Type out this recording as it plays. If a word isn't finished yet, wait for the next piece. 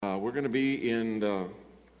We're going to be in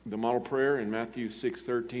the model prayer in Matthew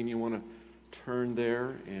 6:13. You want to turn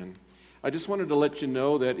there. And I just wanted to let you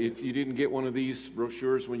know that if you didn't get one of these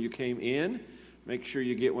brochures when you came in, make sure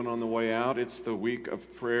you get one on the way out. It's the week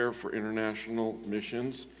of prayer for international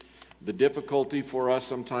missions. The difficulty for us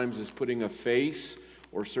sometimes is putting a face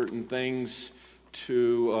or certain things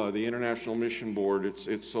to the International Mission Board.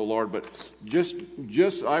 It's so large, but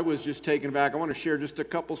I was just taken aback. I want to share just a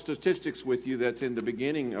couple statistics with you that's in the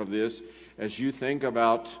beginning of this as you think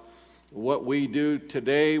about what we do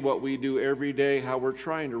today, what we do every day, how we're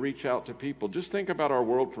trying to reach out to people. Just think about our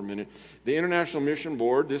world for a minute. The International Mission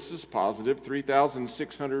Board, this is positive,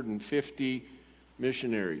 3,650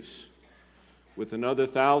 missionaries, with another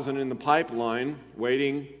 1,000 in the pipeline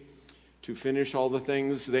waiting to finish all the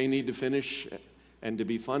things they need to finish and to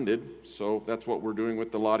be funded. So that's what we're doing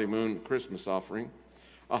with the Lottie Moon Christmas offering.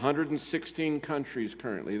 116 countries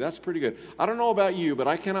currently. That's pretty good. I don't know about you, but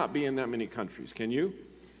I cannot be in that many countries. Can you?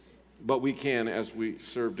 But we can as we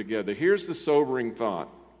serve together. Here's the sobering thought.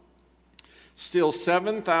 Still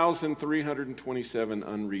 7,327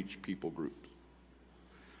 unreached people groups.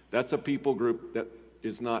 That's a people group that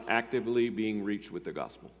is not actively being reached with the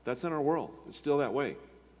gospel. That's in our world. It's still that way.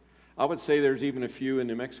 I would say there's even a few in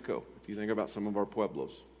New Mexico, if you think about some of our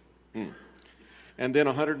pueblos. And then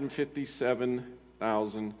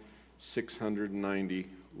 157,690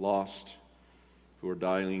 lost who are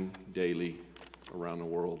dying daily around the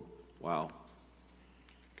world. Wow.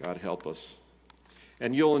 God help us.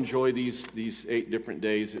 And you'll enjoy these 8 different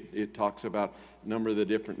days. It talks about a number of the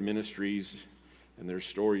different ministries, and there's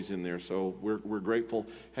stories in there. So we're grateful.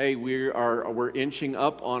 Hey, we're inching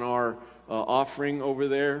up on our offering over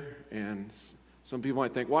there, and some people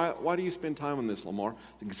might think, why do you spend time on this, Lamar?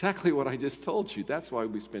 It's exactly what I just told you. That's why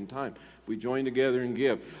we spend time. We join together and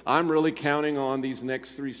give. I'm really counting on these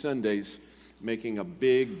next 3 Sundays making a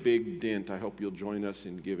big dent. I hope you'll join us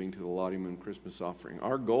in giving to the Lottie Moon Christmas offering.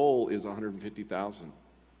 Our goal is $150,000.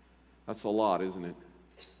 That's a lot, isn't it?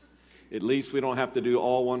 At least we don't have to do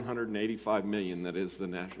all $185 million. That is the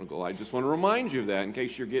national goal. I just want to remind you of that in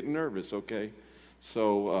case you're getting nervous, okay?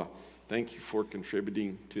 So thank you for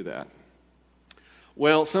contributing to that.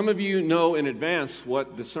 Well, some of you know in advance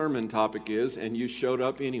what the sermon topic is, and you showed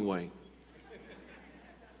up anyway.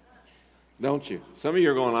 Don't you? Some of you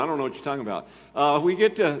are going, I don't know what you're talking about. We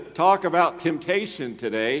get to talk about temptation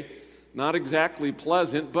today. Not exactly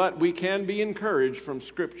pleasant, but we can be encouraged from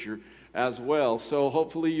Scripture as well. So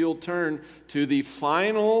hopefully you'll turn to the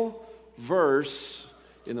final verse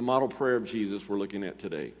in the model prayer of Jesus we're looking at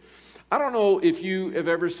today. I don't know if you have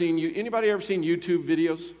ever seen, anybody ever seen YouTube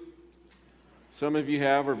videos? Some of you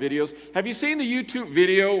have, or videos. Have you seen the YouTube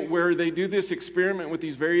video where they do this experiment with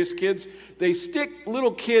these various kids? They stick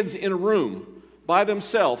little kids in a room by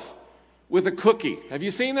themselves with a cookie. Have you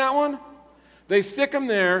seen that one? They stick them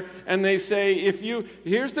there and they say,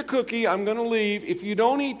 here's the cookie, I'm going to leave. If you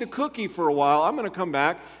don't eat the cookie for a while, I'm going to come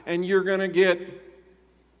back and you're going to get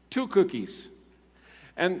 2 cookies.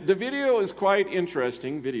 And the video is quite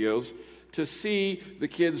interesting, videos, to see the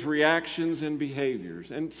kids' reactions and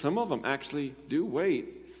behaviors. And some of them actually do wait.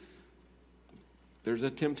 There's a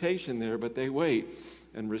temptation there, but they wait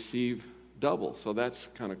and receive double. So that's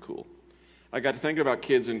kind of cool. I got to thinking about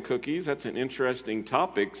kids and cookies. That's an interesting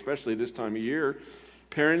topic, especially this time of year.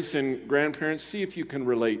 Parents and grandparents, see if you can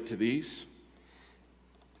relate to these.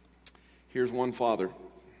 Here's one father.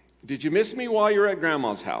 Did you miss me while you were at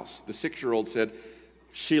Grandma's house? The 6-year-old said,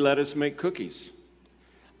 she let us make cookies.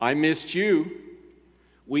 I missed you.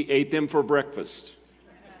 We ate them for breakfast.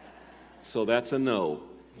 So that's a no.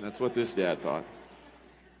 That's what this dad thought.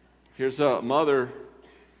 Here's a mother,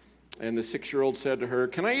 and the 6-year-old said to her,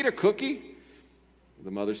 can I eat a cookie? The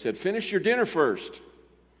mother said, finish your dinner first.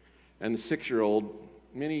 And the 6-year-old,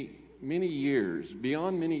 many years,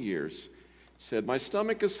 beyond many years, said, my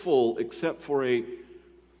stomach is full except for a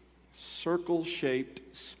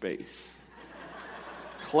circle-shaped space.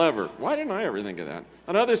 Clever. Why didn't I ever think of that?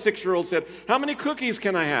 Another 6-year-old said, how many cookies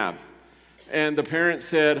can I have? And the parent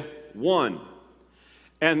said, 1.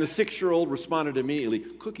 And the 6-year-old responded immediately,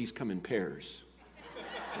 cookies come in pairs.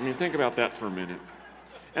 I mean, think about that for a minute.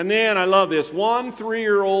 And then, I love this, one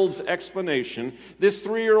 3-year-old's explanation. This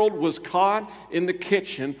 3-year-old was caught in the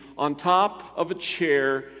kitchen on top of a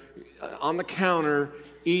chair on the counter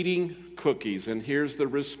eating cookies. And here's the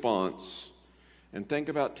response. And think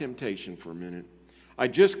about temptation for a minute. I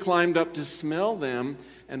just climbed up to smell them,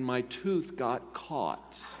 and my tooth got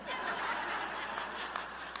caught.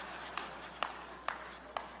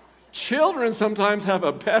 children sometimes have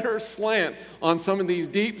a better slant on some of these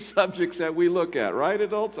deep subjects that we look at, right,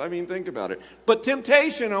 adults? I mean, think about it. But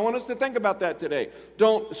temptation, I want us to think about that today.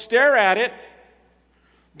 Don't stare at it.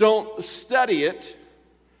 Don't study it,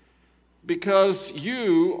 because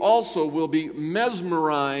you also will be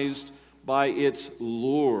mesmerized by its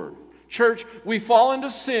lure. Church, we fall into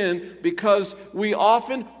sin because we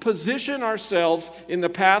often position ourselves in the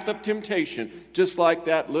path of temptation, just like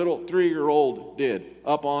that little 3-year-old did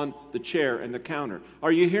up on the chair and the counter.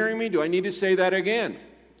 Are you hearing me? Do I need to say that again?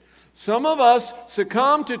 Some of us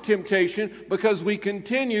succumb to temptation because we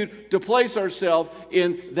continued to place ourselves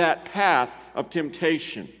in that path of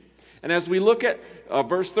temptation. And as we look at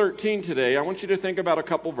verse 13 today, I want you to think about a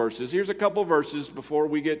couple verses. Here's a couple verses before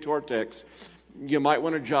we get to our text. You might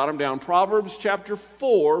want to jot them down. Proverbs chapter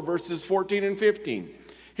 4, verses 14 and 15.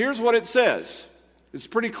 Here's what it says. It's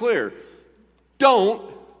pretty clear. Don't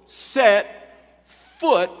set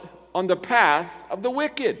foot on the path of the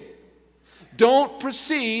wicked. Don't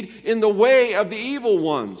proceed in the way of the evil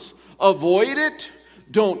ones. Avoid it.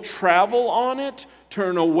 Don't travel on it.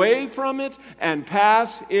 Turn away from it and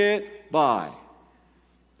pass it by.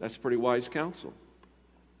 That's pretty wise counsel.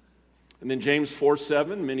 And then James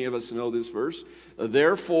 4:7, many of us know this verse.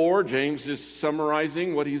 Therefore, James is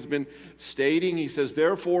summarizing what he's been stating. He says,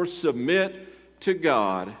 therefore, submit to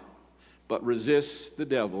God, but resist the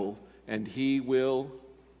devil, and he will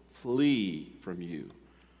flee from you.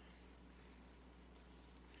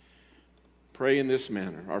 Pray in this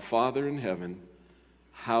manner. Our Father in heaven,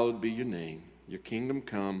 hallowed be your name. Your kingdom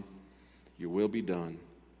come, your will be done,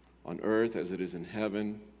 on earth as it is in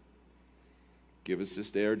heaven. Give us this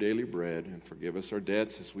day our daily bread, and forgive us our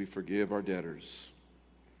debts as we forgive our debtors.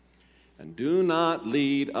 And do not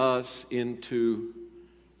lead us into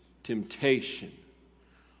temptation,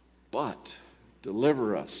 but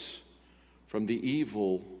deliver us from the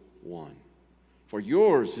evil one. For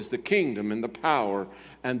yours is the kingdom and the power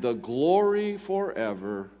and the glory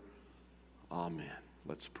forever. Amen.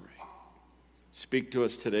 Let's pray. Speak to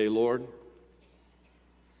us today, Lord.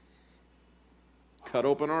 Cut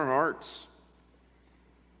open our hearts.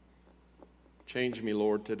 Change me,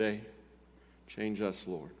 Lord, today. Change us,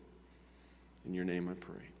 Lord. In your name I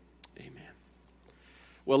pray. Amen.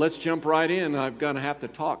 Well, let's jump right in. I'm going to have to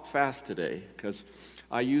talk fast today because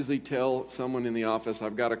I usually tell someone in the office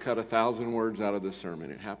I've got to cut 1,000 words out of the sermon.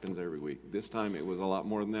 It happens every week. This time it was a lot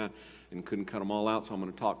more than that and couldn't cut them all out, so I'm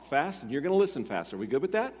going to talk fast and you're going to listen fast. Are we good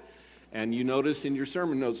with that? And you notice in your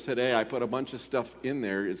sermon notes today, I put a bunch of stuff in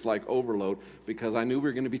there. It's like overload because I knew we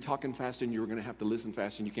were going to be talking fast and you were going to have to listen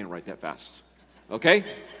fast and you can't write that fast. Okay?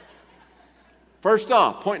 First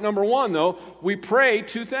off, point number one, though, we pray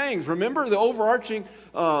two things. Remember, the overarching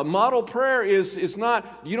model prayer is not,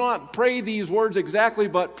 you don't pray these words exactly,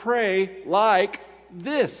 but pray like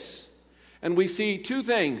this. And we see two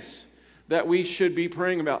things that we should be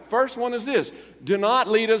praying about. First one is this: do not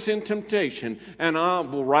lead us in temptation. And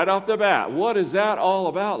right off the bat, what is that all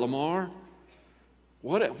about, Lamar?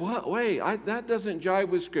 That doesn't jive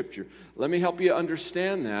with Scripture. Let me help you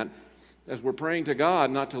understand that as we're praying to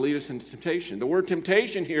God not to lead us into temptation. The word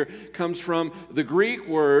temptation here comes from the Greek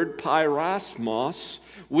word pyrasmos,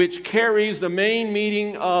 which carries the main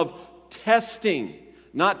meaning of testing.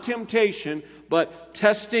 Not temptation, but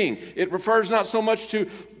testing. It refers not so much to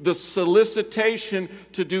the solicitation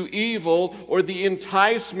to do evil or the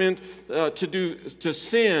enticement to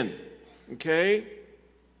sin. Okay?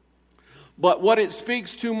 But what it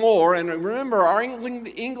speaks to more, and remember, our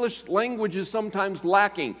English language is sometimes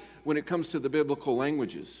lacking when it comes to the biblical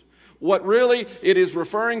languages. What really it is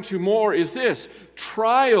referring to more is this: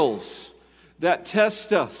 trials that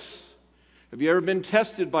test us. Have you ever been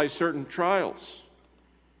tested by certain trials?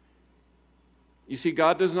 You see,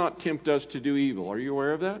 God does not tempt us to do evil. Are you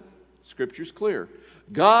aware of that? Scripture's clear.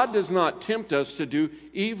 God does not tempt us to do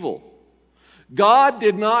evil. God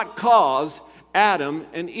did not cause Adam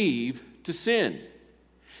and Eve to sin.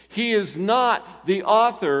 He is not the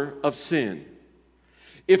author of sin.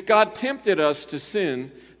 If God tempted us to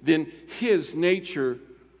sin, then His nature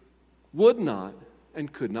would not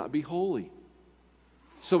and could not be holy.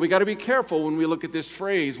 So we got to be careful when we look at this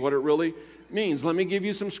phrase, what it really means. Let me give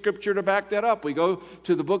you some scripture to back that up. We go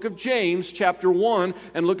to the book of James, chapter 1,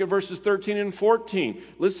 and look at verses 13 and 14.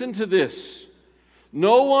 Listen to this.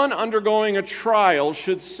 No one undergoing a trial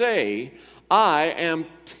should say, I am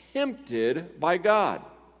tempted by God.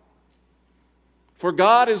 For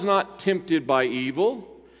God is not tempted by evil,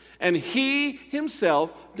 and He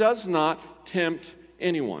Himself does not tempt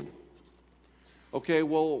anyone. Okay,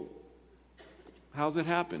 well, how's it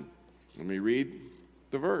happen? Let me read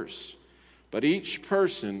the verse. But each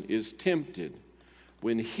person is tempted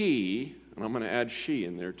when he, and I'm going to add she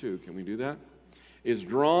in there too, can we do that? Is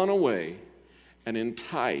drawn away and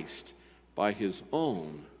enticed by his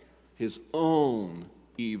own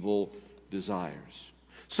evil desires.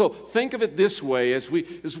 So think of it this way as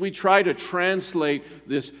we try to translate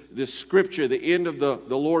this scripture, the end of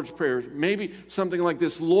the Lord's Prayer. Maybe something like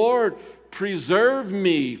this: Lord, preserve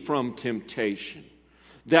me from temptation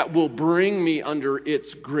that will bring me under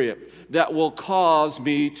its grip, that will cause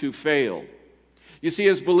me to fail. You see,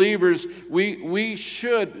 as believers, we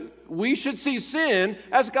should see sin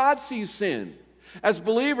as God sees sin. As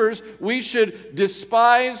believers, we should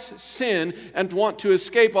despise sin and want to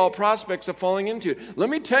escape all prospects of falling into it. Let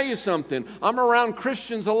me tell you something. I'm around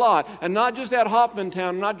Christians a lot, and not just at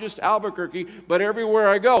Hoffmantown, not just Albuquerque, but everywhere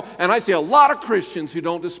I go. And I see a lot of Christians who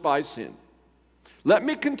don't despise sin. Let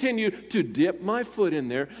me continue to dip my foot in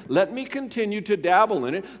there. Let me continue to dabble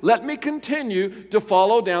in it. Let me continue to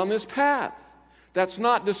follow down this path. That's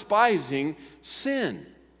not despising sin.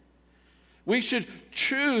 We should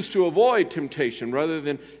choose to avoid temptation rather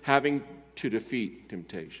than having to defeat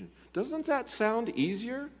temptation. Doesn't that sound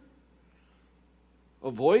easier?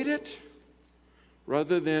 Avoid it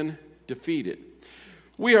rather than defeat it.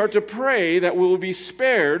 We are to pray that we will be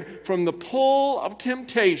spared from the pull of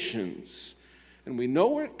temptations. And we know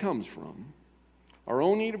where it comes from. Our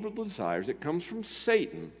own evil desires. It comes from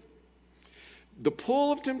Satan. The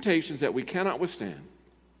pull of temptations that we cannot withstand.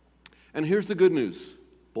 And here's the good news.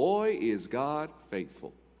 Boy, is God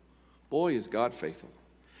faithful. Boy, is God faithful.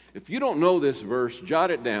 If you don't know this verse, jot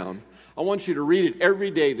it down. I want you to read it every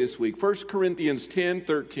day this week. 1 Corinthians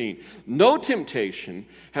 10:13. No temptation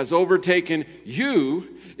has overtaken you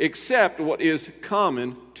except what is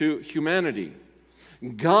common to humanity.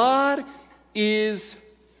 God is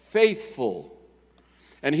faithful,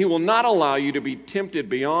 and he will not allow you to be tempted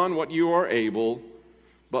beyond what you are able.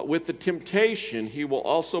 But with the temptation, he will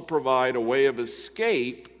also provide a way of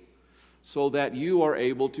escape so that you are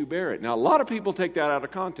able to bear it. Now, a lot of people take that out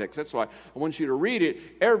of context. That's why I want you to read it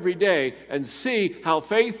every day and see how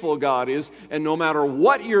faithful God is. And no matter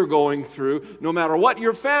what you're going through, no matter what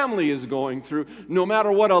your family is going through, no matter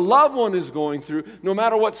what a loved one is going through, no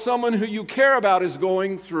matter what someone who you care about is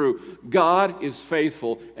going through, God is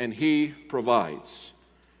faithful and he provides.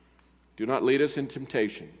 Do not lead us in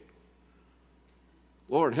temptation.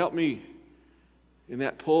 Lord, help me in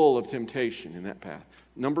that pull of temptation, in that path.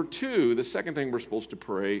 Number two, the second thing we're supposed to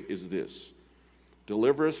pray is this: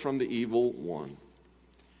 deliver us from the evil one.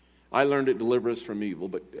 I learned it, deliver us from evil,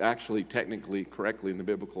 but actually, technically, correctly in the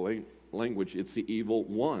biblical language, it's the evil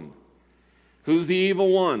one. Who's the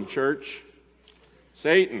evil one, church?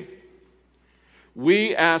 Satan.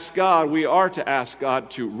 We ask God, we are to ask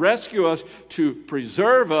God to rescue us, to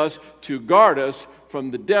preserve us, to guard us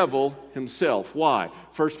from the devil himself. Why?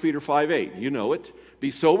 1 Peter 5:8, you know it.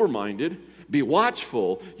 Be sober-minded, be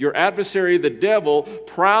watchful. Your adversary, the devil,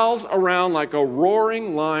 prowls around like a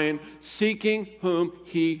roaring lion, seeking whom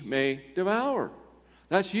he may devour.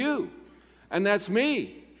 That's you, and that's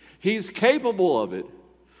me. He's capable of it.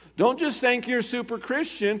 Don't just think you're super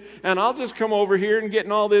Christian and I'll just come over here and get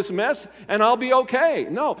in all this mess and I'll be okay.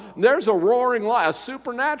 No, there's a roaring lion, a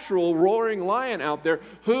supernatural roaring lion out there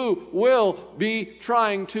who will be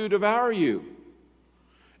trying to devour you.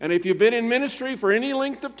 And if you've been in ministry for any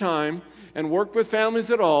length of time and worked with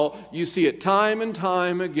families at all, you see it time and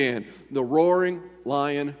time again. The roaring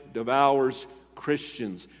lion devours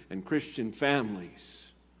Christians and Christian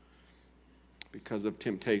families because of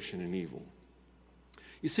temptation and evil.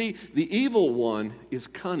 You see, the evil one is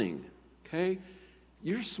cunning, okay?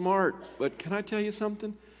 You're smart, but can I tell you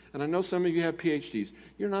something? And I know some of you have PhDs.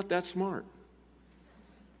 You're not that smart.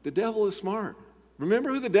 The devil is smart. Remember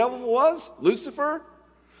who the devil was? Lucifer?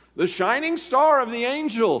 The shining star of the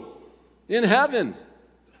angel in heaven,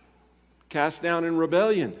 cast down in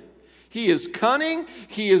rebellion. He is cunning,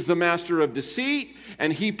 he is the master of deceit,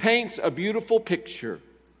 and he paints a beautiful picture.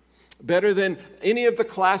 Better than any of the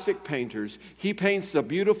classic painters, he paints a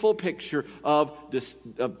beautiful picture of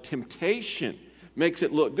temptation. Makes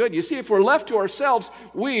it look good. You see, if we're left to ourselves,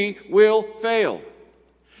 we will fail.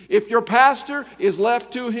 If your pastor is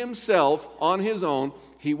left to himself on his own,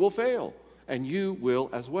 he will fail. And you will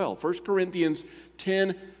as well. 1 Corinthians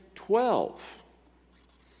 10:12.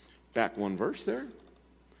 Back one verse there.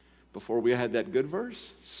 Before we had that good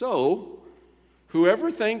verse. So, whoever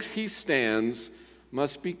thinks he stands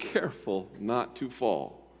must be careful not to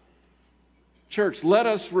fall. Church, let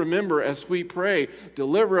us remember as we pray,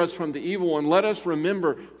 deliver us from the evil one. Let us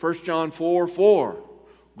remember 1 John 4:4.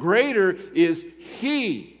 Greater is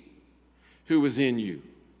he who is in you,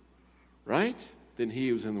 right, than he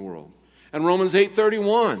who is in the world. And Romans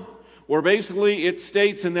 8:31. where basically it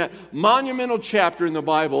states in that monumental chapter in the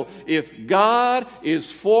Bible, if God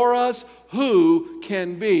is for us, who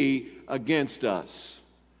can be against us?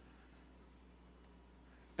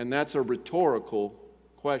 And that's a rhetorical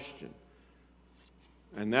question.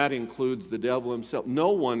 And that includes the devil himself. No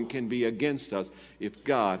one can be against us if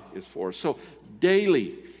God is for us. So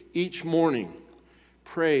daily, each morning,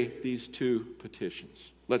 pray these two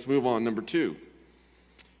petitions. Let's move on. Number 2,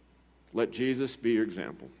 let Jesus be your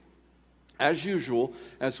example. As usual,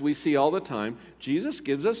 as we see all the time, Jesus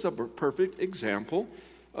gives us a perfect example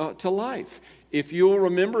to life. If you'll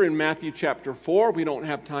remember in Matthew chapter 4, we don't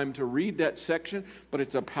have time to read that section, but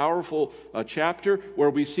it's a powerful chapter where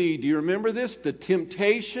we see, do you remember this? The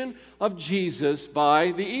temptation of Jesus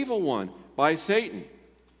by the evil one, by Satan.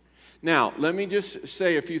 Now, let me just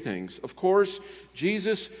say a few things. Of course,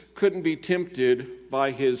 Jesus couldn't be tempted by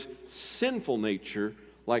his sinful nature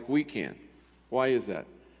like we can. Why is that?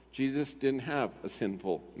 Jesus didn't have a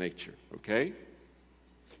sinful nature, okay?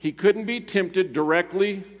 He couldn't be tempted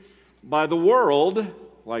directly by the world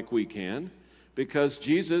like we can, because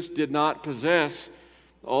Jesus did not possess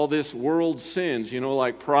all this world's sins,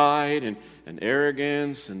 like pride and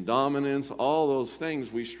arrogance and dominance, all those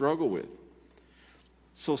things we struggle with.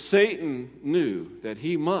 So Satan knew that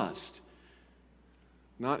he must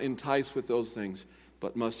not entice with those things,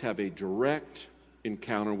 but must have a direct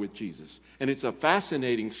encounter with Jesus. And it's a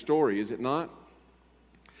fascinating story, is it not?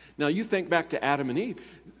 Now you think back to Adam and Eve.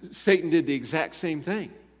 Satan did the exact same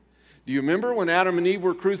thing. Do you remember when Adam and Eve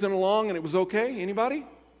were cruising along and it was okay? Anybody?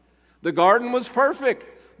 The garden was perfect.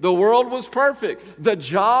 The world was perfect. The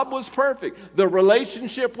job was perfect. The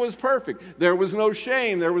relationship was perfect. There was no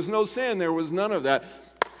shame. There was no sin. There was none of that.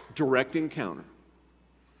 Direct encounter.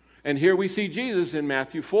 And here we see Jesus in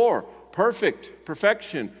Matthew 4. Perfect.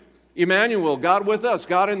 Perfection. Emmanuel, God with us,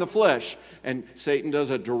 God in the flesh. And Satan does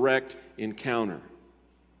a direct encounter.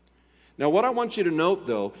 Now, what I want you to note,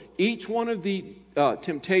 though, each one of the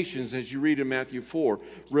temptations, as you read in Matthew 4,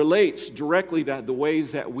 relates directly to the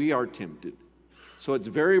ways that we are tempted. So it's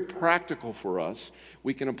very practical for us.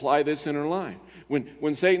 We can apply this in our life.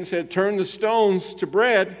 When Satan said, turn the stones to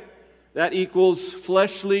bread, that equals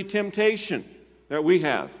fleshly temptation that we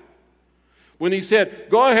have. When he said,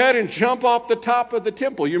 go ahead and jump off the top of the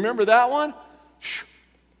temple, you remember that one?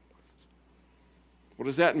 What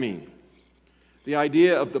does that mean? The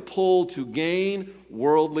idea of the pull to gain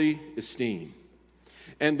worldly esteem.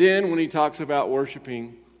 And then when he talks about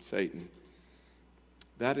worshiping Satan,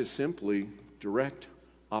 that is simply direct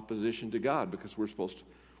opposition to God, because we're supposed to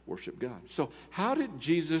worship God. So how did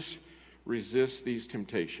Jesus resist these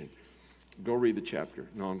temptations? Go read the chapter.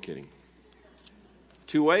 No, I'm kidding.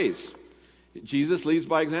 2 ways. Jesus leads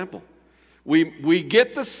by example. We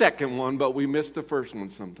get the second one, but we miss the first one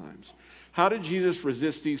sometimes. How did Jesus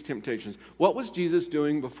resist these temptations? What was Jesus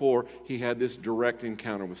doing before he had this direct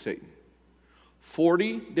encounter with Satan?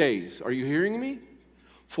 40 days. Are you hearing me?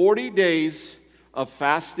 40 days of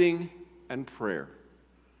fasting and prayer.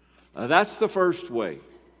 That's the first way.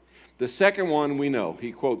 The second one we know.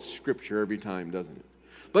 He quotes Scripture every time, doesn't it?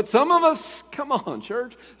 But some of us, come on,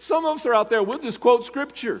 church, some of us are out there, we'll just quote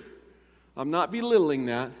Scripture. I'm not belittling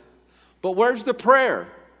that. But where's the prayer?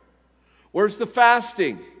 Where's the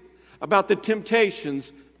fasting about the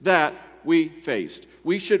temptations that we faced?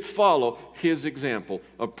 We should follow his example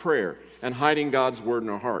of prayer and hiding God's word in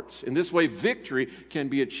our hearts. In this way, victory can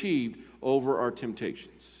be achieved over our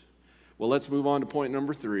temptations. Well, let's move on to point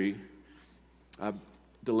number 3. I've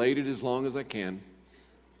delayed it as long as I can.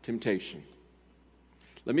 Temptation.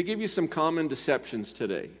 Let me give you some common deceptions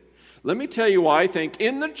today. Let me tell you why I think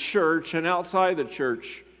in the church and outside the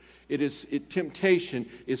church, temptation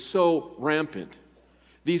is so rampant.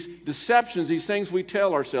 These deceptions, these things we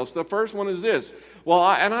tell ourselves. The first one is this.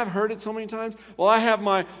 And I've heard it so many times. Well, I have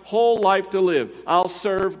my whole life to live. I'll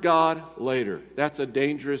serve God later. That's a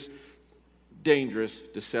dangerous, dangerous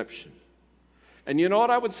deception. And you know what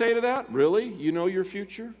I would say to that? Really? You know your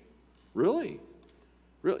future? Really?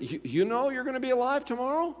 Really? You know you're going to be alive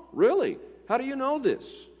tomorrow? Really? How do you know this?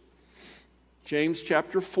 James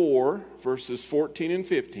chapter 4, verses 14 and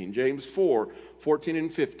 15. James 4, 14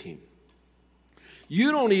 and 15.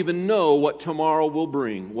 You don't even know what tomorrow will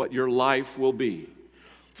bring, what your life will be.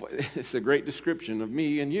 It's a great description of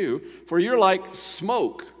me and you. For you're like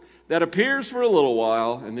smoke that appears for a little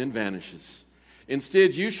while and then vanishes.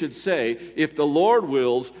 Instead, you should say, if the Lord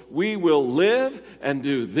wills, we will live and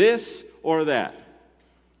do this or that.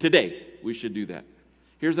 Today, we should do that.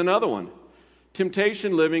 Here's another one.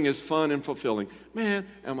 Temptation living is fun and fulfilling. Man,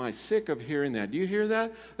 am I sick of hearing that. Do you hear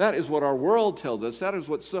that? That is what our world tells us. That is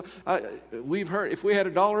what we've heard. If we had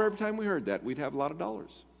 $1 every time we heard that, we'd have a lot of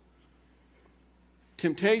dollars.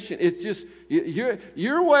 Temptation, it's just,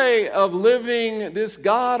 your way of living this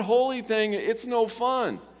God-holy thing, it's no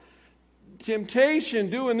fun. Temptation,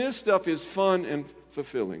 doing this stuff is fun and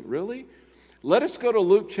fulfilling. Really? Let us go to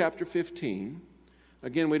Luke chapter 15.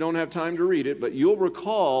 Again, we don't have time to read it, but you'll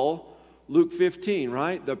recall Luke 15,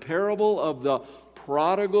 right? The parable of the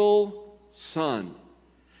prodigal son.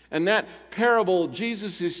 And that parable,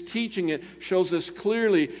 Jesus is teaching it, shows us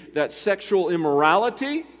clearly that sexual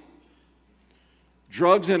immorality,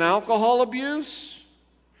 drugs and alcohol abuse,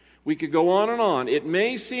 we could go on and on. It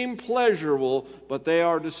may seem pleasurable, but they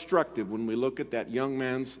are destructive when we look at that young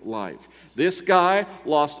man's life. This guy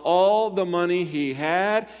lost all the money he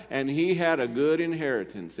had, and he had a good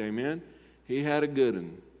inheritance. Amen? He had a good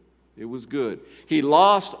one. It was good. He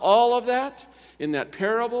lost all of that in that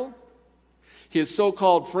parable. His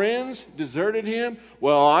so-called friends deserted him.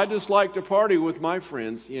 Well, I just like to party with my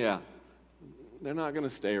friends. Yeah, they're not going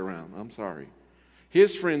to stay around. I'm sorry.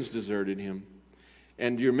 His friends deserted him.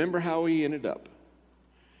 And do you remember how he ended up?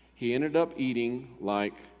 He ended up eating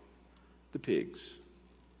like the pigs,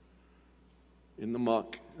 in the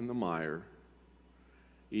muck and the mire,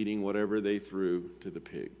 eating whatever they threw to the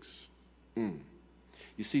pigs.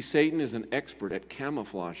 You see, Satan is an expert at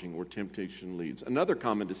camouflaging where temptation leads. Another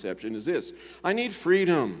common deception is this: I need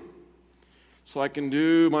freedom so I can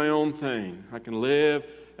do my own thing. I can live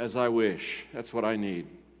as I wish. That's what I need.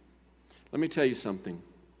 Let me tell you something.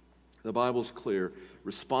 The Bible's clear.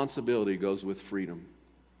 Responsibility goes with freedom.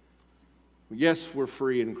 Yes, we're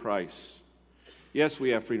free in Christ. Yes, we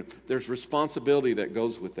have freedom. There's responsibility that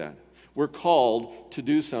goes with that. We're called to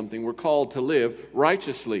do something. We're called to live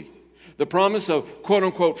righteously. The promise of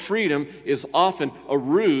quote-unquote freedom is often a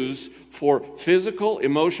ruse for physical,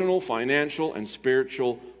 emotional, financial, and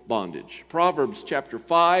spiritual bondage. Proverbs chapter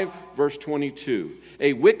 5, verse 22.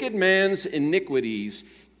 A wicked man's iniquities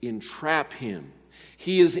entrap him.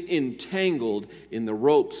 He is entangled in the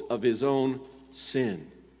ropes of his own sin.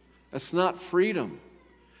 That's not freedom.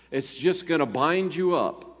 It's just going to bind you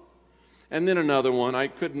up. And then another one, I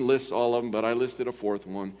couldn't list all of them, but I listed a fourth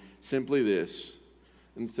one. Simply this.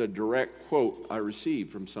 And it's a direct quote I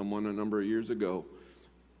received from someone a number of years ago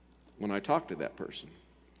when I talked to that person.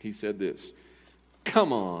 He said this: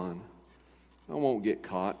 "Come on, I won't get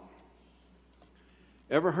caught."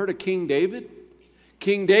 Ever heard of King David?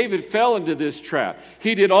 King David fell into this trap.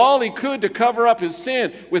 He did all he could to cover up his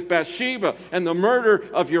sin with Bathsheba and the murder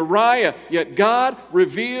of Uriah. Yet God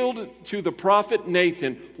revealed to the prophet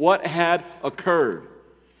Nathan what had occurred.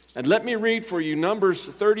 And let me read for you Numbers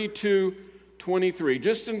 32:23.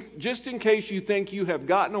 Just in case you think you have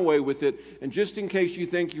gotten away with it, and just in case you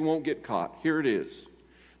think you won't get caught. Here it is.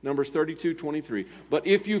 Numbers 32:23. But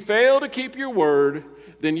if you fail to keep your word,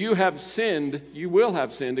 then you will have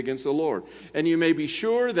sinned against the Lord. And you may be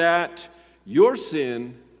sure that your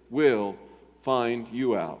sin will find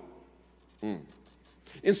you out.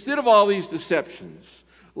 Instead of all these deceptions,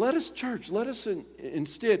 let us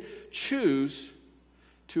instead choose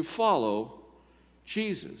to follow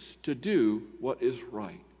Jesus, to do what is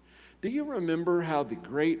right. Do you remember how the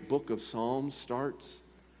great book of Psalms starts?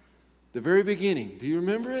 The very beginning. Do you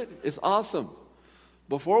remember it? It's awesome.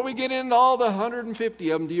 Before we get into all the 150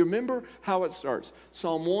 of them, do you remember how it starts?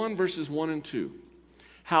 Psalm 1, verses 1 and 2.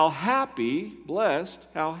 How happy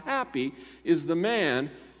is the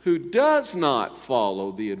man who does not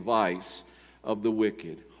follow the advice of the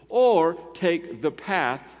wicked, or take the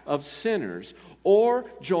path of sinners, or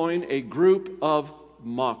join a group of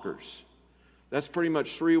mockers. That's pretty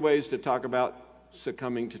much three ways to talk about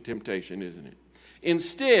succumbing to temptation, isn't it?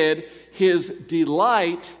 Instead, his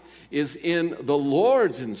delight is in the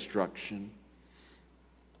Lord's instruction.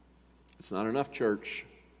 It's not enough, church.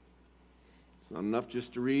 It's not enough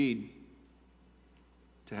just to read,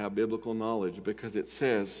 to have biblical knowledge, because it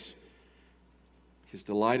says his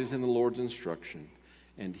delight is in the Lord's instruction,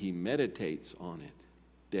 and he meditates on it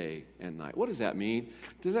day and night. What does that mean?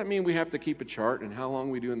 Does that mean we have to keep a chart and how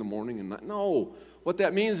long we do in the morning and night? No. What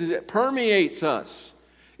that means is it permeates us.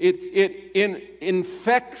 It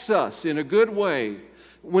infects us in a good way.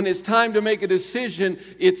 When it's time to make a decision,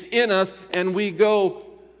 it's in us, and we go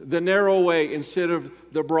the narrow way instead of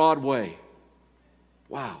the broad way.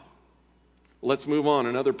 Wow. Let's move on.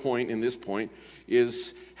 Another point in this point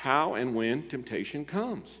is how and when temptation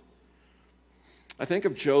comes. I think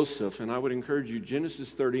of Joseph, and I would encourage you,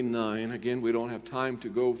 Genesis 39. Again, we don't have time to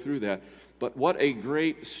go through that, but what a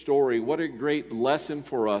great story, what a great lesson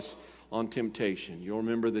for us on temptation. You'll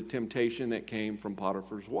remember the temptation that came from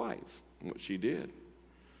Potiphar's wife and what she did.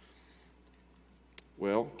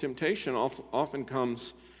 Well, temptation often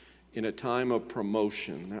comes in a time of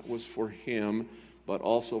promotion. That was for him, but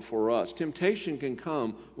also for us. Temptation can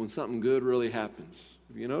come when something good really happens.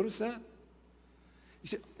 Have you noticed that? You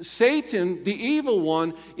see, Satan, the evil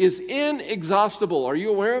one, is inexhaustible. Are you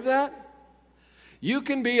aware of that? You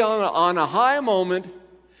can be on a high moment,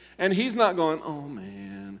 and he's not going, oh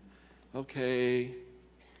man, okay,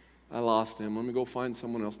 I lost him. Let me go find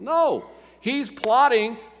someone else. No, he's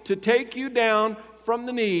plotting to take you down from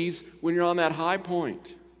the knees when you're on that high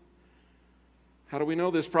point. How do we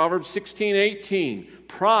know this? Proverbs 16:18.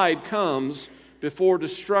 Pride comes before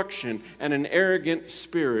destruction, and an arrogant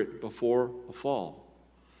spirit before a fall.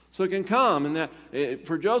 So it can come, and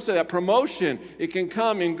for Joseph, that promotion, it can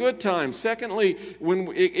come in good times. Secondly,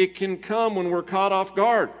 when it can come when we're caught off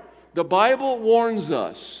guard. The Bible warns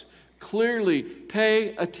us clearly,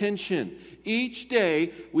 pay attention. Each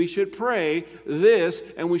day we should pray this,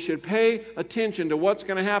 and we should pay attention to what's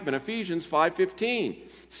going to happen. Ephesians 5:15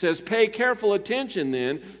 says, pay careful attention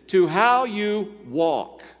then to how you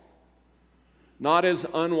walk. Not as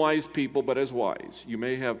unwise people, but as wise. You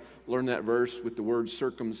may have learned that verse with the word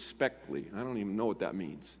circumspectly. I don't even know what that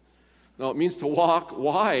means. No, it means to walk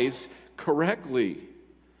wise correctly,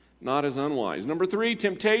 not as unwise. Number 3,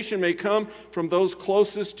 temptation may come from those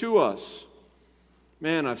closest to us.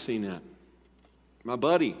 Man, I've seen that. My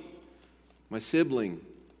buddy, my sibling.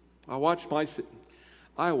 I watched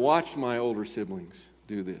my older siblings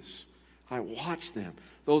do this. I watched them,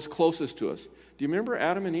 those closest to us. Do you remember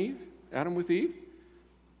Adam and Eve? Adam with Eve?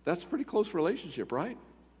 That's a pretty close relationship, right?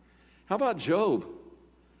 How about Job?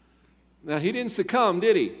 Now, he didn't succumb,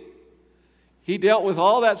 did he? He dealt with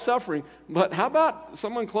all that suffering. But how about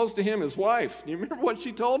someone close to him, his wife? Do you remember what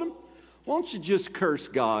she told him? Won't you just curse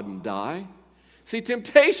God and die? See,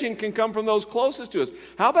 temptation can come from those closest to us.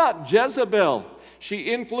 How about Jezebel?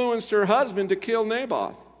 She influenced her husband to kill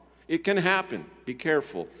Naboth. It can happen. Be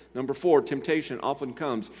careful. Number 4, temptation often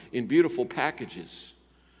comes in beautiful packages.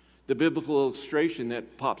 The biblical illustration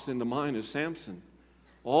that pops into mind is Samson.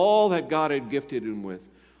 All that God had gifted him with,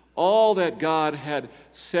 all that God had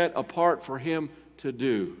set apart for him to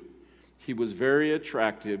do. He was very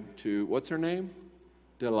attractive to, what's her name?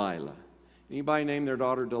 Delilah. Anybody name their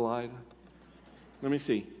daughter Delilah? Let me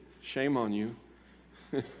see. Shame on you.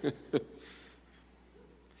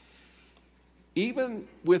 Even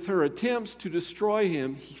with her attempts to destroy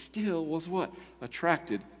him, he still was what?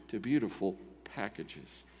 Attracted to beautiful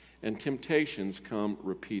packages. And temptations come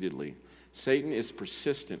repeatedly. Satan is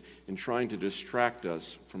persistent in trying to distract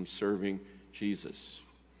us from serving Jesus.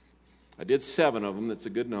 I did 7 of them. That's a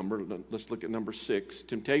good number. Let's look at number 6.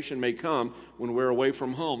 Temptation may come when we're away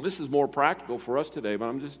from home. This is more practical for us today, but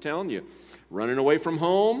I'm just telling you. Running away from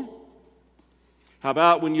home. How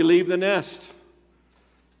about when you leave the nest?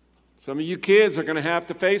 Some of you kids are going to have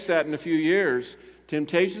to face that in a few years.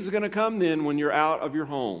 Temptations are going to come then when you're out of your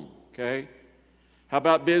home, okay? How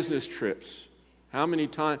about business trips? How many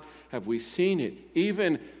times have we seen it?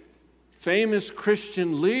 Even famous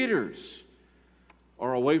Christian leaders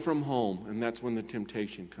are away from home, and that's when the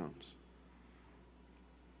temptation comes.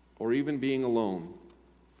 Or even being alone.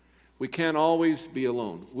 We can't always be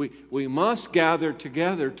alone. We must gather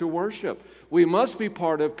together to worship. We must be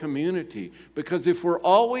part of community, because if we're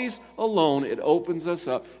always alone, it opens us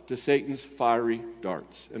up to Satan's fiery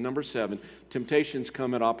darts. And number 7, temptations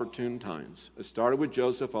come at opportune times. I started with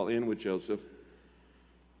Joseph. I'll end with Joseph.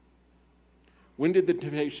 When did the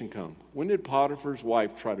temptation come? When did Potiphar's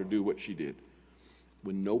wife try to do what she did?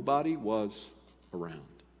 When nobody was around.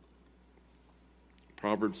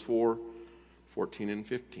 Proverbs 4:14 and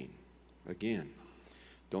 15. Again,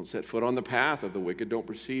 don't set foot on the path of the wicked. Don't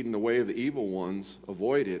proceed in the way of the evil ones.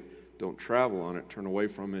 Avoid it. Don't travel on it. Turn away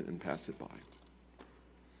from it and pass it by.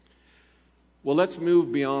 Well, let's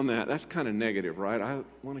move beyond that. That's kind of negative, right? I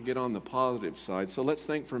want to get on the positive side. So let's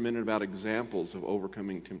think for a minute about examples of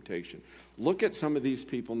overcoming temptation. Look at some of these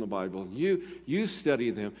people in the Bible. You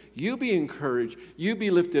study them. You be encouraged. You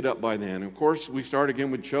be lifted up by them. And of course, we start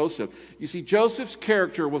again with Joseph. You see, Joseph's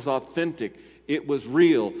character was authentic. It was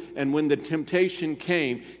real. And when the temptation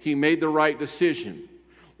came, he made the right decision.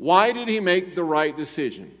 Why did he make the right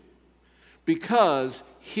decision? Because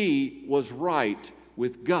he was right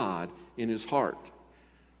with God in his heart.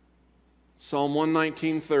 Psalm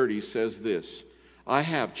 119:30 says this, I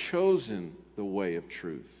have chosen the way of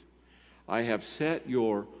truth. I have set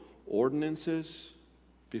your ordinances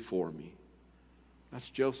before me. That's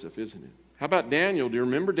Joseph, isn't it? How about Daniel? Do you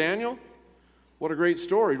remember Daniel? What a great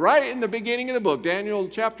story. Right in the beginning of the book, Daniel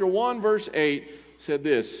chapter 1, verse 8 said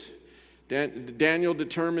this, Daniel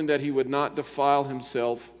determined that he would not defile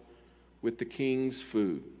himself with the king's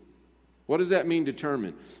food. What does that mean,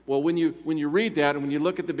 determine? Well, when you read that and when you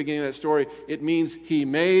look at the beginning of that story, it means he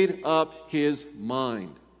made up his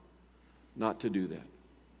mind not to do that.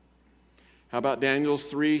 How about Daniel's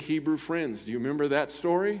 3 Hebrew friends? Do you remember that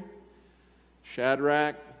story?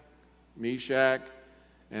 Shadrach, Meshach,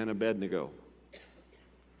 and Abednego.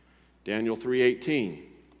 Daniel 3:18.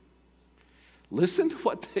 Listen to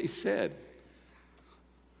what they said.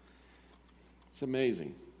 It's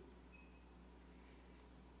amazing.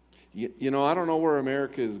 You know, I don't know where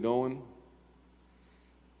America is going,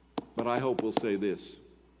 but I hope we'll say this,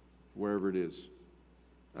 wherever it is.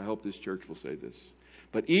 I hope this church will say this.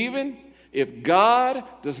 But even if God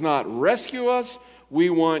does not rescue us, we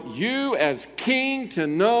want you as king to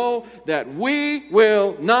know that we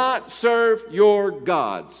will not serve your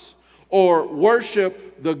gods or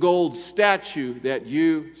worship the gold statue that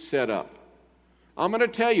you set up. I'm going to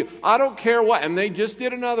tell you, I don't care what, and they just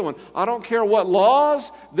did another one, I don't care what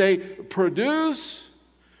laws they produce,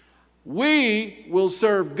 we will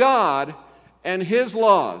serve God and His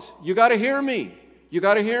laws. You got to hear me. You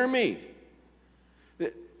got to hear me.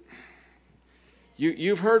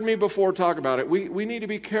 You've heard me before talk about it. We need to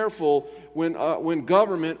be careful when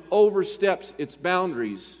government oversteps its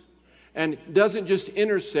boundaries and doesn't just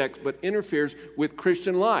intersect but interferes with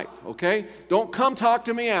Christian life, okay? Don't come talk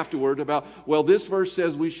to me afterward about, well, this verse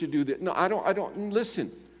says we should do that. No, I don't.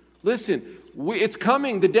 Listen. It's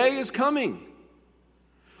coming. The day is coming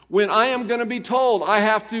when I am going to be told I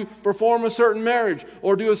have to perform a certain marriage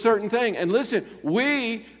or do a certain thing. And listen,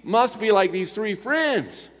 we must be like these 3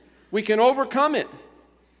 friends. We can overcome it.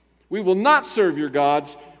 We will not serve your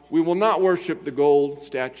gods. We will not worship the gold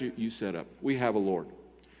statue you set up. We have a Lord.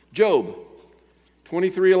 Job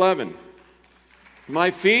 23:11.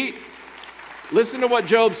 My feet, listen to what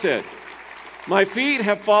Job said. My feet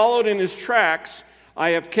have followed in his tracks. I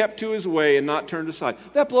have kept to his way and not turned aside.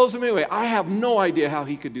 That blows me away. I have no idea how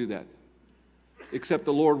he could do that, except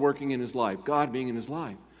the Lord working in his life, God being in his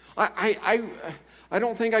life. I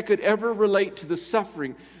don't think I could ever relate to the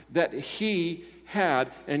suffering that he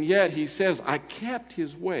had, and yet he says, I kept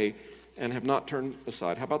his way and have not turned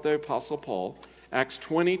aside. How about the Apostle Paul? Acts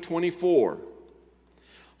 20:24.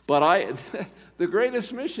 But the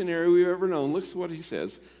greatest missionary we've ever known, listen to what he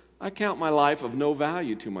says. I count my life of no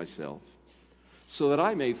value to myself, so that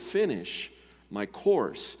I may finish my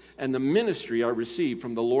course and the ministry I received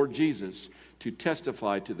from the Lord Jesus to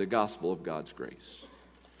testify to the gospel of God's grace.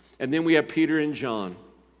 And then we have Peter and John,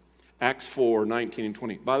 Acts 4:19 and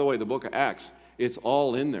 20. By the way, the book of Acts, it's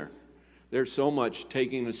all in there. There's so much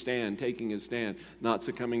taking a stand, not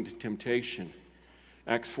succumbing to temptation.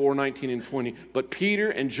 Acts 4:19 and 20. But Peter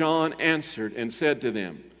and John answered and said to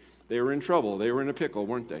them, they were in trouble, they were in a pickle,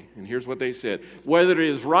 weren't they? And here's what they said. Whether it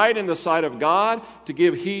is right in the sight of God to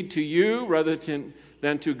give heed to you rather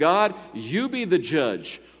than to God, you be the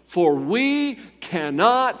judge. For we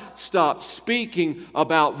cannot stop speaking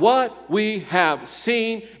about what we have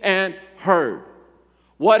seen and heard.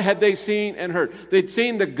 What had they seen and heard? They'd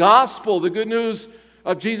seen the gospel, the good news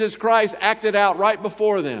of Jesus Christ acted out right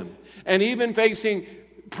before them. And even facing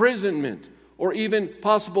imprisonment or even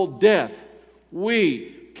possible death,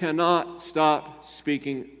 we cannot stop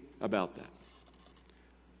speaking about that.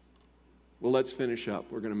 Well, let's finish up.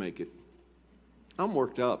 We're going to make it. I'm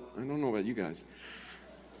worked up. I don't know about you guys.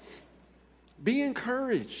 Be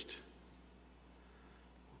encouraged.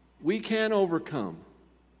 We can overcome.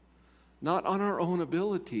 Not on our own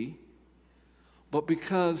ability, but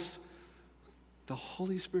because the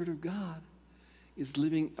Holy Spirit of God is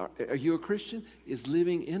living, are you a Christian? Is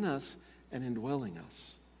living in us and indwelling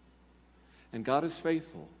us. And God is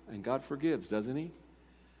faithful, and God forgives, doesn't He?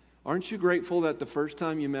 Aren't you grateful that the first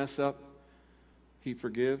time you mess up, He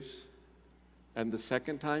forgives? And the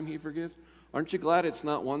second time He forgives? Aren't you glad it's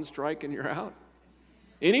not one strike and you're out?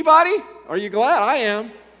 Anybody? Are you glad? I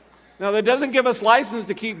am. Now, that doesn't give us license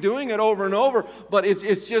to keep doing it over and over, but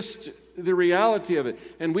it's just the reality of it.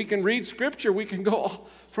 And we can read Scripture. We can go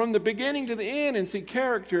from the beginning to the end and see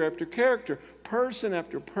character after character, person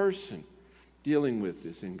after person dealing with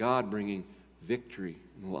this, and God bringing victory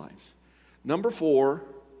in lives. Number 4,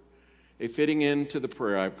 a fitting end to the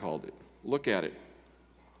prayer I've called it. Look at it.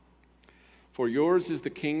 For yours is the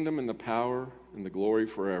kingdom and the power and the glory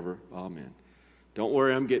forever. Amen. Don't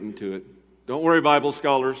worry, I'm getting to it. Don't worry, Bible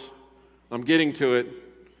scholars. I'm getting to it.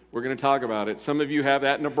 We're going to talk about it. Some of you have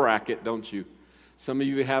that in a bracket, don't you? Some of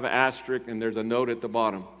you have an asterisk and there's a note at the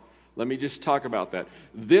bottom. Let me just talk about that.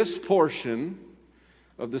 This portion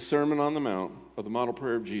of the Sermon on the Mount, of the model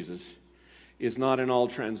prayer of Jesus, is not in all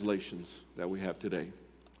translations that we have today.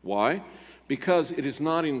 Why? Because it is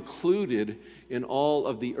not included in all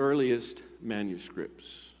of the earliest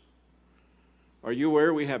manuscripts. Are you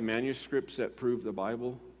aware we have manuscripts that prove the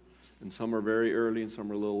Bible? And some are very early and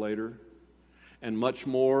some are a little later. And much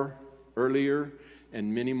more earlier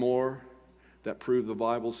and many more that prove the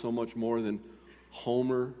Bible, so much more than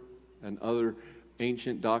Homer and other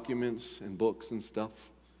ancient documents and books and stuff.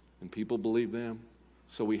 And people believe them.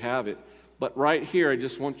 So we have it. But right here, I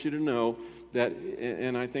just want you to know that,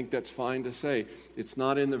 and I think that's fine to say, it's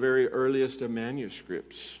not in the very earliest of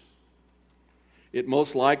manuscripts. It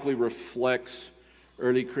most likely reflects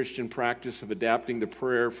early Christian practice of adapting the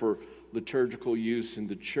prayer for liturgical use in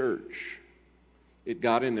the church. It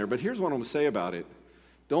got in there. But here's what I'm going to say about it.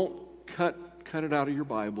 Don't cut it out of your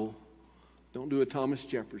Bible. Don't do a Thomas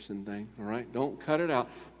Jefferson thing, all right? Don't cut it out.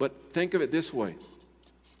 But think of it this way.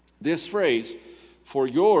 This phrase, "For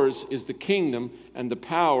yours is the kingdom and the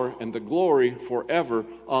power and the glory forever,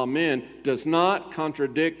 amen," does not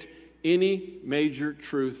contradict any major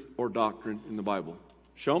truth or doctrine in the Bible.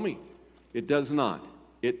 Show me. It does not.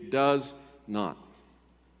 It does not.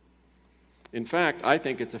 In fact, I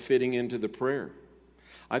think it's a fitting into the prayer.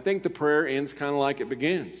 I think the prayer ends kind of like it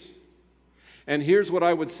begins. And here's what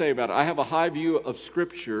I would say about it. I have a high view of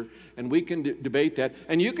Scripture, and we can debate that.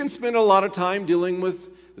 And you can spend a lot of time dealing with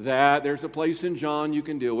that. There's a place in John you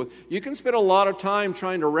can deal with. You can spend a lot of time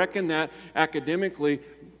trying to reckon that academically,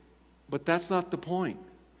 but that's not the point.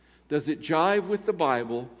 Does it jive with the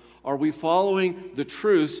Bible? Are we following the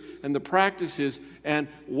truths and the practices and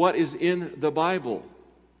what is in the Bible?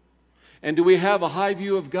 And do we have a high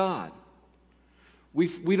view of God?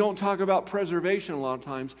 We don't talk about preservation a lot of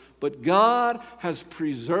times, but God has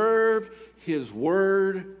preserved His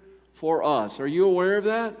Word for us. Are you aware of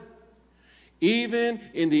that? Even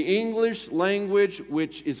in the English language,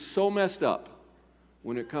 which is so messed up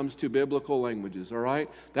when it comes to biblical languages, all right?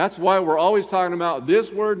 That's why we're always talking about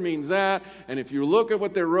this word means that, and if you look at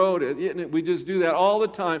what they wrote, we just do that all the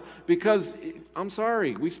time because, I'm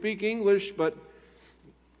sorry, we speak English, but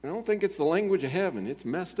I don't think it's the language of heaven. It's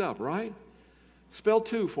messed up, right? Spell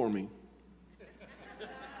two for me.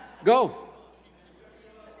 Go.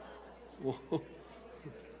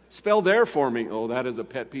 Spell there for me. Oh, that is a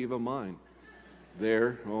pet peeve of mine.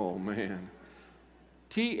 There. Oh, man.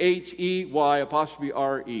 They''re.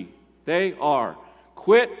 They are.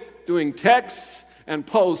 Quit doing texts and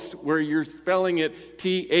posts where you're spelling it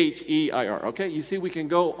Their. Okay, you see, we can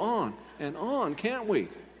go on and on, can't we?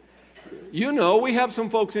 You know, we have some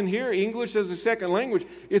folks in here, English as a second language.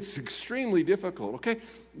 It's extremely difficult, okay?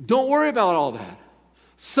 Don't worry about all that.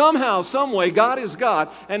 Somehow, some way, God is God,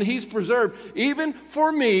 and He's preserved. Even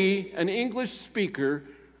for me, an English speaker,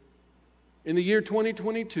 in the year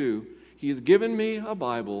 2022, He has given me a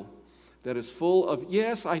Bible that is full of,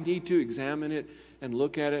 yes, I need to examine it and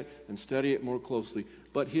look at it and study it more closely,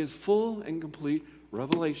 but His full and complete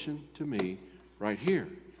revelation to me right here.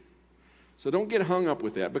 So don't get hung up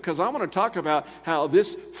with that, because I want to talk about how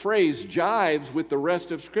this phrase jives with the rest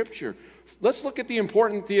of Scripture. Let's look at the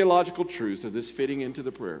important theological truths of this fitting into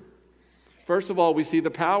the prayer. First of all, we see the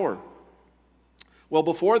power. Well,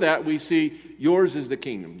 before that, we see yours is the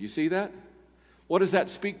kingdom. You see that? What does that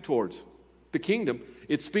speak towards? The kingdom.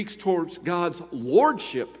 It speaks towards God's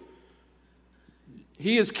lordship.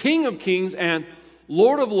 He is King of kings and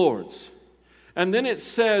Lord of lords. And then it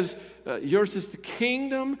says, yours is the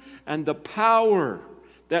kingdom and the power.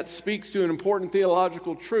 That speaks to an important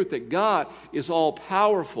theological truth, that God is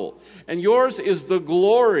all-powerful. And yours is the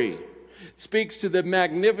glory. It speaks to the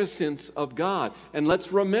magnificence of God. And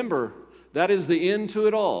let's remember, that is the end to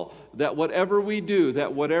it all. That whatever we do,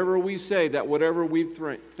 that whatever we say, that whatever we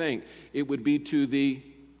think, it would be to the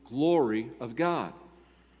glory of God.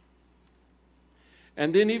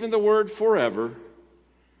 And then even the word forever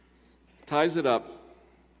ties it up,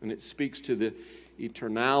 and it speaks to the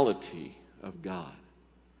eternality of God.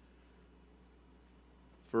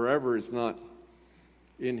 Forever is not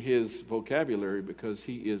in His vocabulary because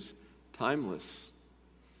He is timeless.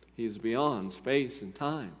 He is beyond space and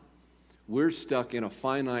time. We're stuck in a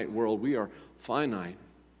finite world. We are finite,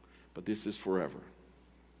 but this is forever.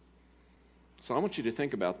 So I want you to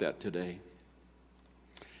think about that today.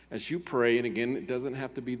 As you pray, and again, it doesn't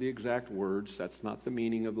have to be the exact words. That's not the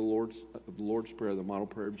meaning of the Lord's Prayer, the model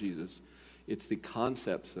prayer of Jesus. It's the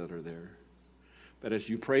concepts that are there. But as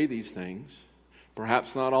you pray these things,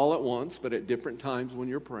 perhaps not all at once, but at different times when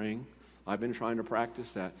you're praying, I've been trying to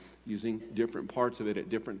practice that, using different parts of it at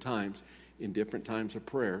different times, in different times of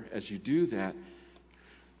prayer. As you do that,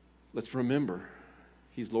 let's remember,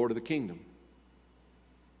 He's Lord of the kingdom.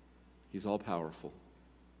 He's all-powerful.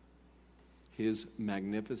 His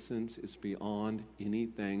magnificence is beyond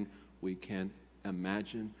anything we can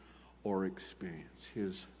imagine or experience.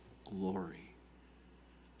 His glory.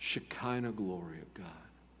 Shekinah glory of God.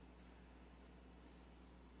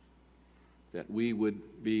 That we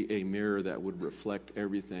would be a mirror that would reflect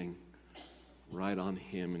everything right on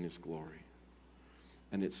Him and His glory.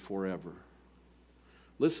 And it's forever.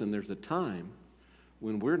 Listen, there's a time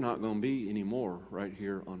when we're not going to be anymore right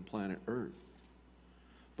here on planet Earth.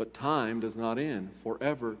 But time does not end.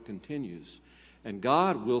 Forever continues. And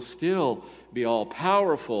God will still be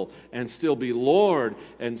all-powerful and still be Lord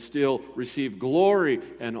and still receive glory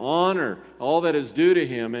and honor, all that is due to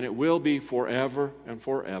Him, and it will be forever and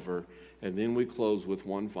forever. And then we close with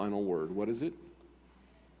one final word. What is it?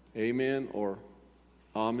 Amen or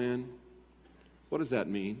amen? What does that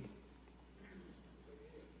mean?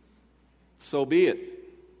 So be it.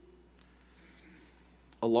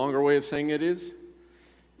 A longer way of saying it is,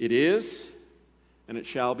 and it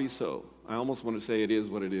shall be so. I almost want to say it is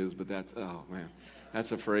what it is, but that's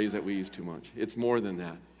a phrase that we use too much. It's more than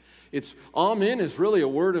that. Amen is really a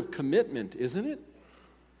word of commitment, isn't it?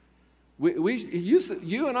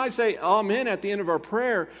 You and I say amen at the end of our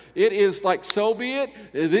prayer. It is like, so be it,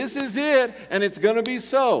 this is it, and it's going to be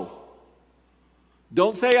so.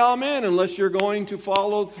 Don't say amen unless you're going to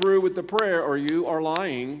follow through with the prayer or you are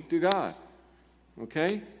lying to God.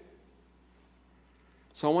 Okay?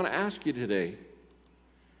 So I want to ask you today,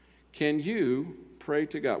 can you pray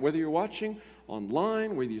to God? Whether you're watching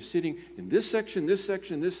online, whether you're sitting in this section, this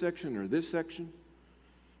section, this section, or this section,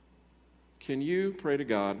 can you pray to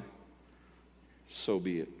God? So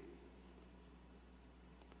be it. I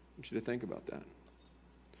want you to think about that.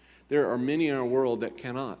 There are many in our world that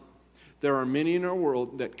cannot. There are many in our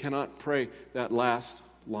world that cannot pray that last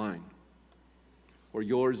line. Or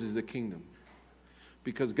yours is the kingdom.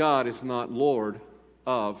 Because God is not Lord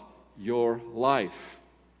of your life.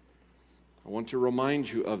 I want to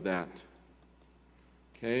remind you of that.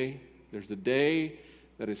 Okay? There's a day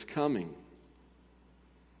that is coming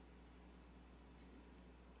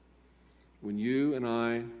when you and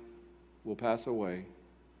I will pass away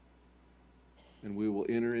and we will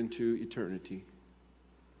enter into eternity.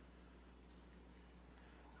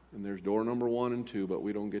 And there's door number 1 and 2, but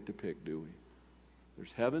we don't get to pick, do we?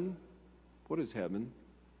 There's heaven. What is heaven?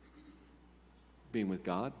 Being with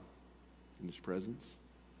God in His presence,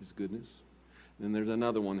 His goodness. And then there's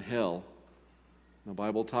another one, hell. The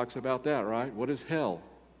Bible talks about that, right? What is hell?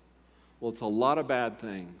 Well, it's a lot of bad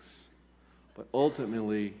things. But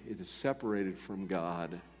ultimately, it is separated from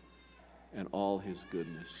God and all His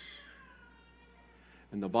goodness.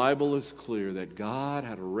 And the Bible is clear that God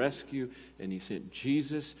had a rescue, and He sent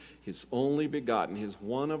Jesus, His only begotten, His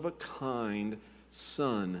one-of-a-kind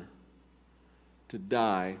Son, to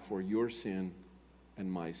die for your sin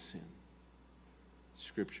and my sin.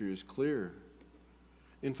 Scripture is clear.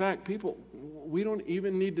 In fact, people, we don't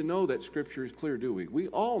even need to know that Scripture is clear, do we? We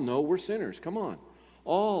all know we're sinners. Come on.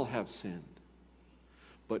 All have sinned.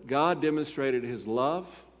 But God demonstrated His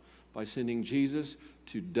love by sending Jesus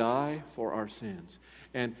to die for our sins.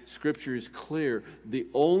 And Scripture is clear. The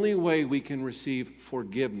only way we can receive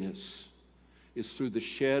forgiveness is through the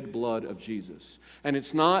shed blood of Jesus. And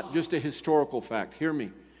it's not just a historical fact. Hear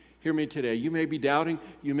me. Hear me today. You may be doubting.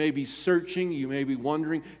 You may be searching. You may be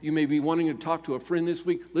wondering. You may be wanting to talk to a friend this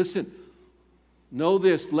week. Listen. Know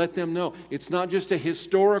this. Let them know. It's not just a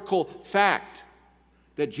historical fact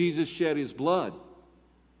that Jesus shed His blood.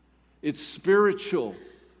 It's spiritual.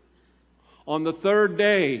 On the third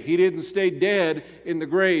day, He didn't stay dead in the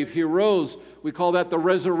grave. He rose. We call that the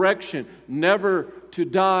resurrection. Never to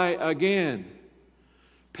die again.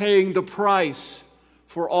 Paying the price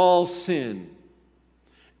for all sin.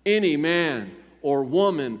 Any man or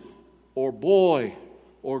woman or boy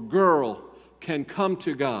or girl can come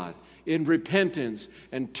to God in repentance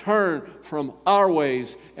and turn from our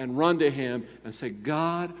ways and run to Him and say,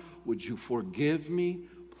 God, would you forgive me?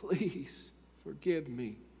 Please forgive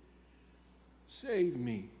me. Save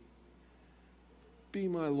me. Be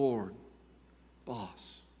my Lord,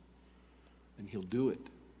 boss. And He'll do it.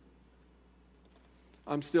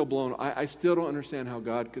 I'm still blown. I still don't understand how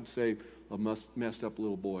God could save a messed up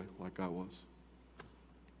little boy like I was.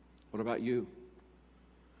 What about you?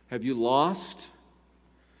 Have you lost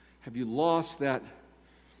that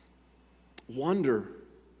wonder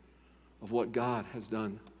of what God has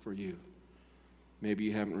done for you? Maybe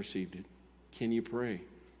you haven't received it. Can you pray?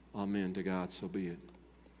 Amen to God, so be it.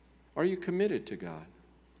 Are you committed to God?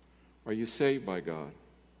 Are you saved by God?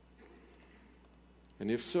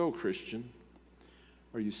 And if so, Christian,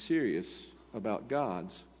 are you serious about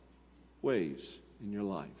God's ways in your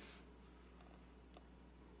life?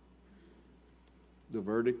 The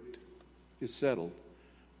verdict is settled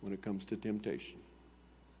when it comes to temptation.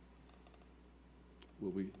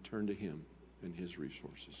 Will we turn to Him and his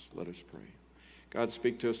resources. Let us pray. God,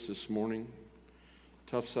 speak to us this morning.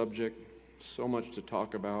 Tough subject, so much to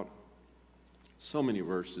talk about, so many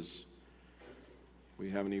verses we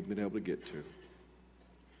haven't even been able to get to.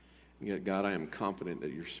 And yet, God, I am confident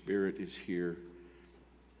that your Spirit is here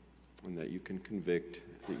and that you can convict,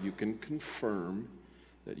 that you can confirm,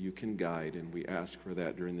 that you can guide, and we ask for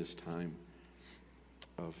that during this time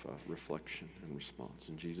of reflection and response.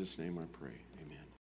 In Jesus' name I pray.